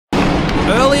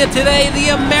Earlier today,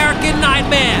 the American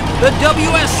Nightmare, the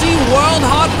WSC World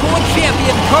Hardcore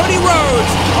Champion Cody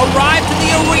Rhodes, arrived to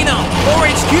the arena for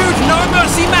his huge No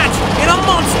Mercy match in a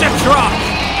monster truck.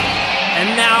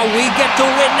 And now we get to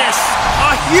witness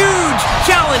a huge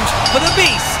challenge for the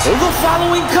Beast. The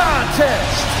following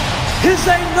contest is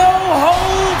a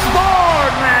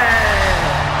no-holds-barred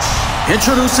match.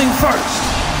 Introducing first,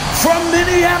 from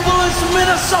Minneapolis,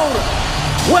 Minnesota,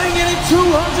 weighing in at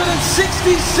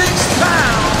 266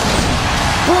 pounds,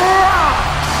 Brock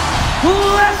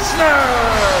Lesnar.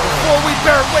 Before we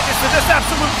bear witness to this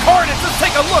absolute carnage, let's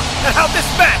take a look at how this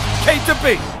match came to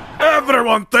be.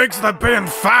 Everyone thinks that being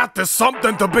fat is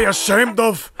something to be ashamed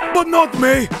of, but not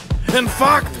me. In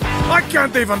fact, I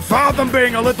can't even fathom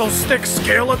being a little stick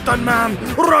skeleton man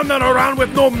running around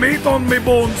with no meat on me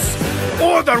bones.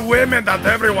 Or the women that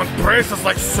everyone praises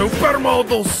like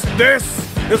supermodels. This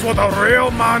is what a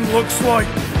real man looks like.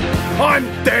 I'm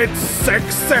dead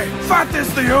sexy. Fat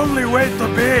is the only way to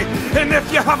be. And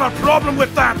if you have a problem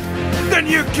with that, then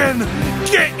you can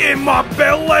get in my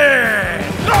belly.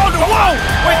 Oh, no, whoa!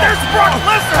 Wait, there's Brock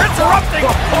Lesnar interrupting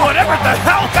whatever the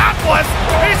hell that was.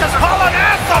 He's just hauling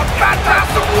ass on fat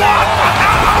bastard. What the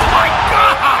hell? Oh my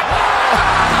God!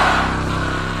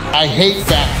 I hate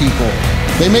fat people.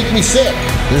 They make me sick.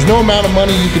 There's no amount of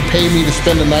money you could pay me to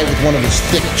spend a night with one of his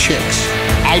thick chicks.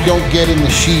 I don't get in the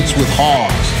sheets with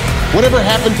hogs. Whatever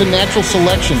happened to natural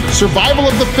selection? Survival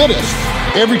of the fittest.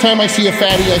 Every time I see a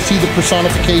fatty, I see the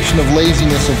personification of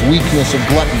laziness, of weakness, of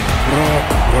gluttony.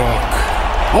 Brock,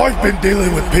 I've been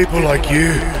dealing with people like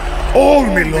you all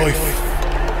my life.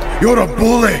 You're a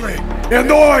bully, and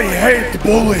I hate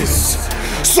bullies.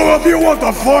 So if you want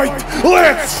to fight,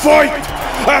 let's fight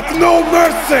at No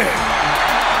Mercy.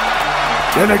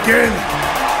 Then again,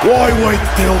 why wait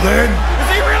till then? Is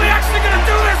he really actually gonna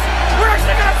do this? We're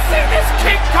actually gonna see this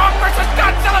King Kong versus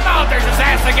Godzilla. Oh, there's his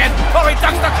ass again. Oh, he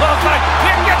ducks the clothesline.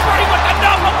 He gets ready with the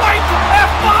number. Wait,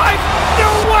 F5.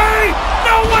 No way.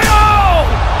 No way. Oh,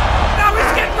 now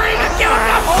he's getting ready to give him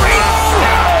the free.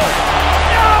 No.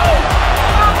 No.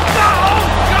 Oh, no. Oh,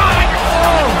 God. I can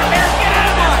smell it from there. Get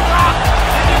out of this, Brock.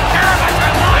 And you care about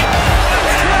your life.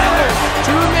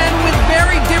 Two men with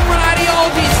very different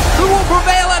ideologies who will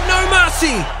prevail at No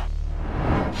Mercy.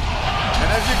 And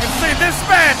as you can see, this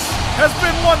match has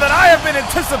been one that I have been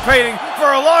anticipating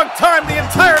for a long time, the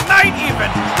entire night even,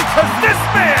 because this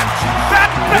man,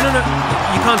 No,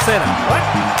 you can't say that. What?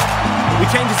 We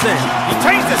changed his name. He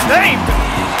changed his name.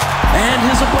 And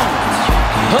his opponent,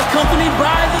 accompanied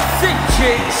by the thick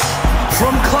chicks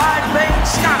from Clydebank,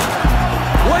 Scotland,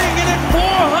 weighing in at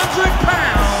 400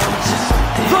 pounds,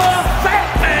 the Fat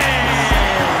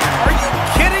Man. Are you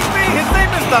kidding me? His name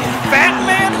is the Fat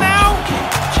Man now?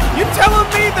 You telling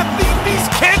me that these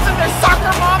kids and their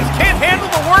soccer moms can't handle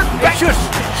the word fat?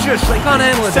 Shush, they can't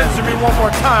handle it. Censor me one more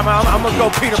time, I'm gonna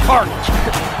go Peter Parker.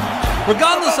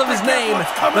 Regardless of his name,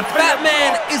 the Fat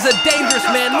Man is a dangerous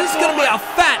man. This is gonna be a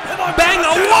fat banger.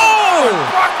 Whoa!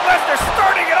 Brock Lesnar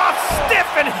starting it off stiff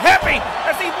and heavy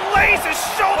as he lays his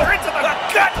shoulder into the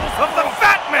gut of the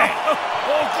Fat Man.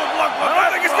 Oh, good luck with I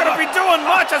don't think he's gonna be doing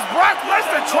much as Brock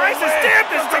Lesnar tries his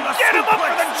damnedest to get him up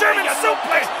for the German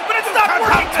suplex, but it's not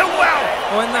working too well.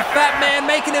 Oh, and the Fat Man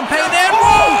making him pay there.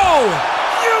 Whoa!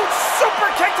 Huge super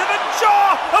kick to the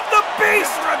jaw of the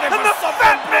Beast, and the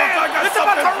Fat Man is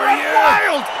about to run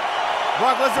wild.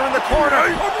 Brock Lesnar in the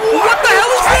corner. What the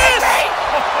hell is this?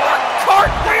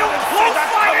 Cartwheel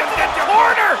clothesline into the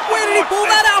corner. Where did he pull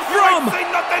that out from? With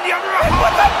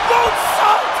a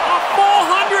moonsault. A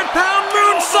 400-pound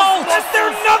moonsault. Is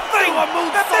there nothing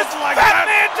that this Fat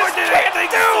Man just can't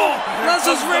do?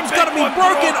 Lesnar's ribs gotta be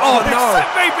broken. Oh no!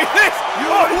 Maybe this.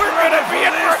 Oh, we're gonna be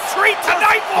in for a treat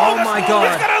tonight. Oh my God!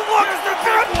 He's gonna look.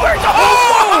 Where's the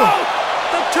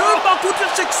The turnbuckle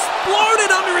just exploded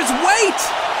under his weight.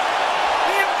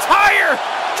 The entire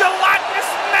gelatinous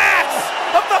mass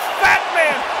of the Fat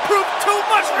Man proved too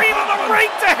much for even the ring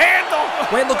to handle.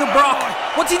 Wait, look at Brock.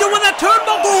 What's he doing with that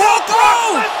turnbuckle? Brock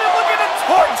Oh! Lesnar looking to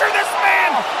torture this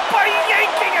man by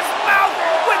yanking his mouth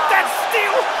with that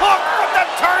steel hook from the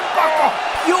turnbuckle.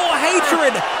 Pure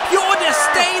hatred, pure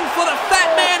disdain for the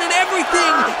Fat Man and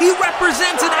everything he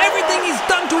represents and everything he's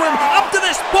done to him up to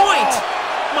this point.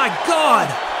 My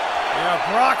God. Yeah,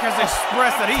 Brock has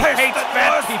expressed that he hates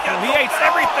fat people. He hates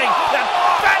everything that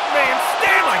Fat Man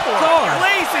stands for. God.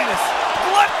 Laziness,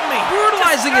 gluttony,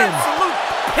 Brutalizing him. absolute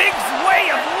pig's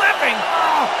way of living.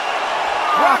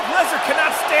 Brock Lesnar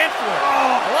cannot stand for it.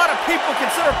 A lot of people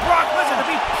consider Brock Lesnar to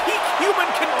be peak human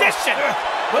condition.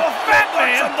 But the Fat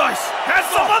Man has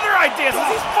some other ideas as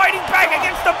he's fighting back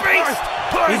against the Beast.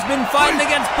 He's been fighting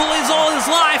against bullies all his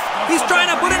life. He's trying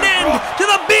to put an end to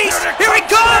the Beast. Here he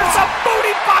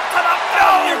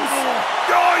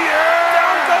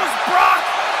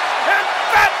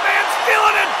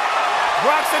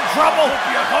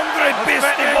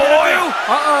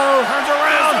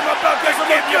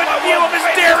a good view of his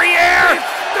derriere.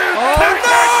 Oh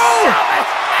no!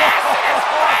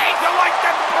 You like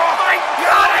that, Brock? My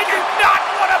God, I do not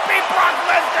want to be Brock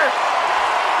Lesnar.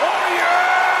 Oh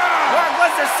yeah! Brock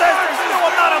Lesnar says there's still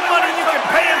a lot of money you can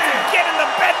pay him to get in the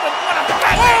bed with one of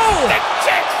Batman's thick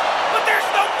chicks, but there's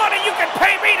no money you can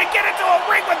pay me to get into a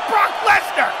ring with Brock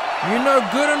Lesnar. You know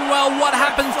good and well what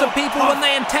happens to people when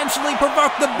they intentionally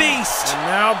provoke the beast. And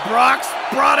now Brock's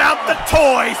brought out the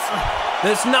toys.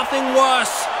 There's nothing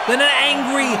worse than an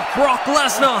angry Brock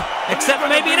Lesnar, except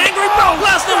maybe an angry Brock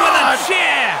Lesnar with a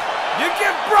chair. You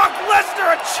give Brock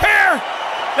Lesnar a chair?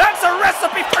 That's a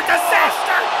recipe for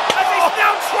disaster, as he's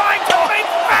now trying to make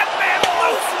Fat Man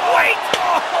lose weight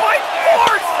by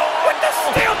force with the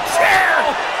steel chair.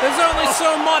 There's only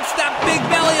so much that big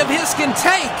belly of his can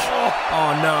take.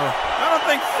 Oh no. I don't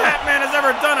think Fat Man has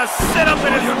ever done a sit-up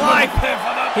in his life.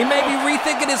 He may be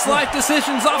rethinking his life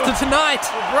decisions after tonight.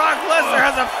 Brock Lesnar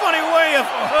has a funny way of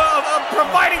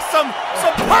providing some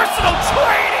personal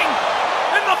training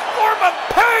in the form of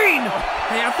pain.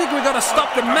 Hey, I think we gotta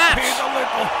stop the match.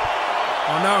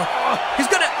 Oh no.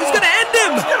 He's gonna end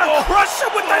him! He's gonna crush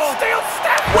him with that steel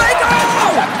staff! Wait, no!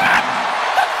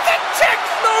 The thick chicks!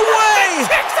 No way!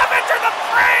 The chicks have entered the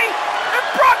fray! And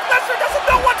Brock Lesnar doesn't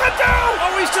know what to do!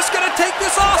 Oh, he's just gonna take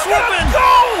this ass whooping!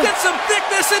 Go! Get some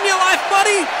thickness in your life,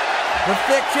 buddy! The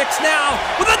thick chicks now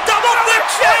with a double thick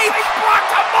shape! Brock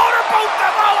to motorboat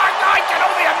them! Oh my God, I can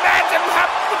only imagine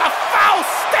with a foul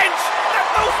stench that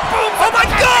those boobs... Oh my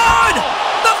God!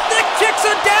 The thick chicks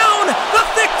are down! The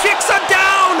thick chicks are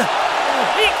down!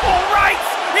 Equal rights!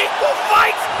 Equal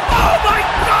fights! Oh my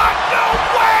God, no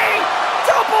way!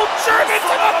 Double German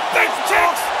to the big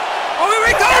chicks! Oh, here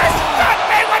he comes! There's Fat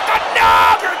Man with the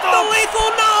nub! The lethal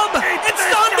nub! It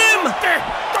stunned him!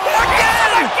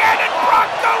 Again, and Brock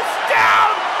goes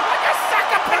down like a sack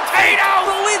of potatoes!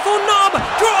 The lethal nub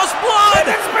draws blood!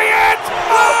 This be it!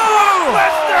 Oh, Brock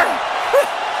Lesnar!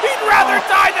 He'd rather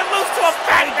die than lose to a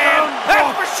Fat Man!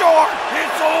 That's for sure!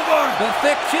 It's over! The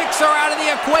thick chicks are out of the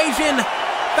equation!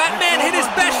 Fat Man hit his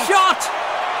best shot!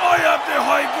 I have the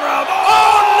high ground!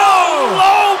 Oh no!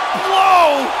 Low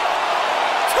blow!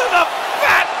 To the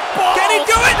fat balls! Can he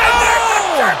do it? And there's the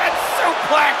No! German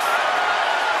suplex!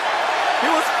 He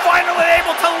was finally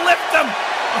able to lift him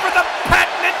for the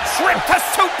patented trip to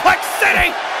Suplex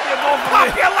City!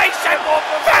 Population!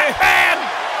 Fat Man!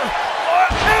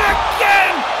 And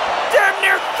again! Damn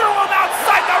near threw him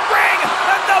outside the ring!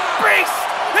 And the beast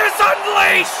is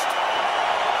unleashed!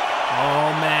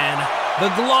 Oh man, the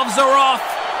gloves are off!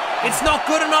 It's not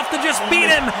good enough to just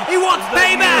beat him! He wants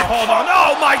payback! Hold on.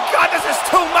 Oh my God, this is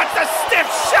too much. The stiff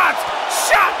shots.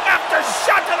 Shot after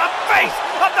shot to the face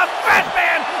of the Fat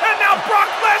Man. And now Brock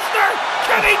Lesnar.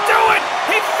 Can he do it?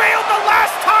 He failed the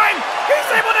last time. He's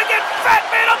able to get Fat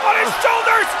Man up on his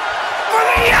shoulders for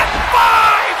the F5.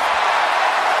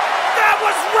 That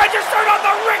was registered on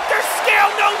the Richter scale,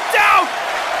 no doubt.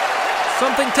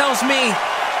 Something tells me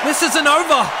this isn't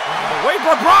over. Wait,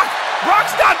 but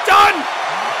Brock's not done.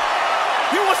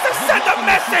 He wants to send a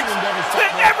message to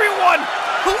everyone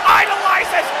who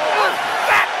idolizes a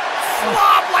fat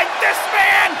slob like this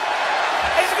man.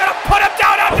 He's gonna put him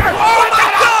down under. Oh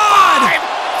my God!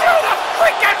 Through the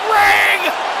freaking ring.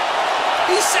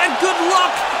 He said good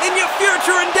luck in your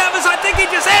future endeavors. I think he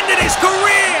just ended his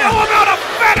career. No amount of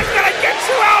fat is gonna get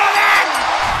you out of that.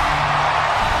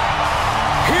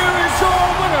 Here is your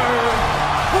winner,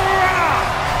 Brock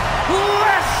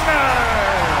Lesnar!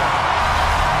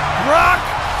 Brock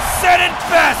said it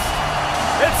best.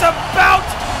 It's about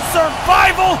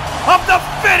survival of the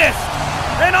fittest.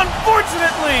 And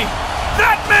unfortunately,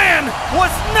 that man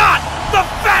was not the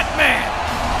Fat Man.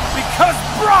 Because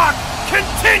Brock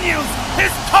continues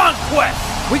his conquest.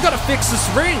 We gotta fix this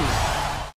ring.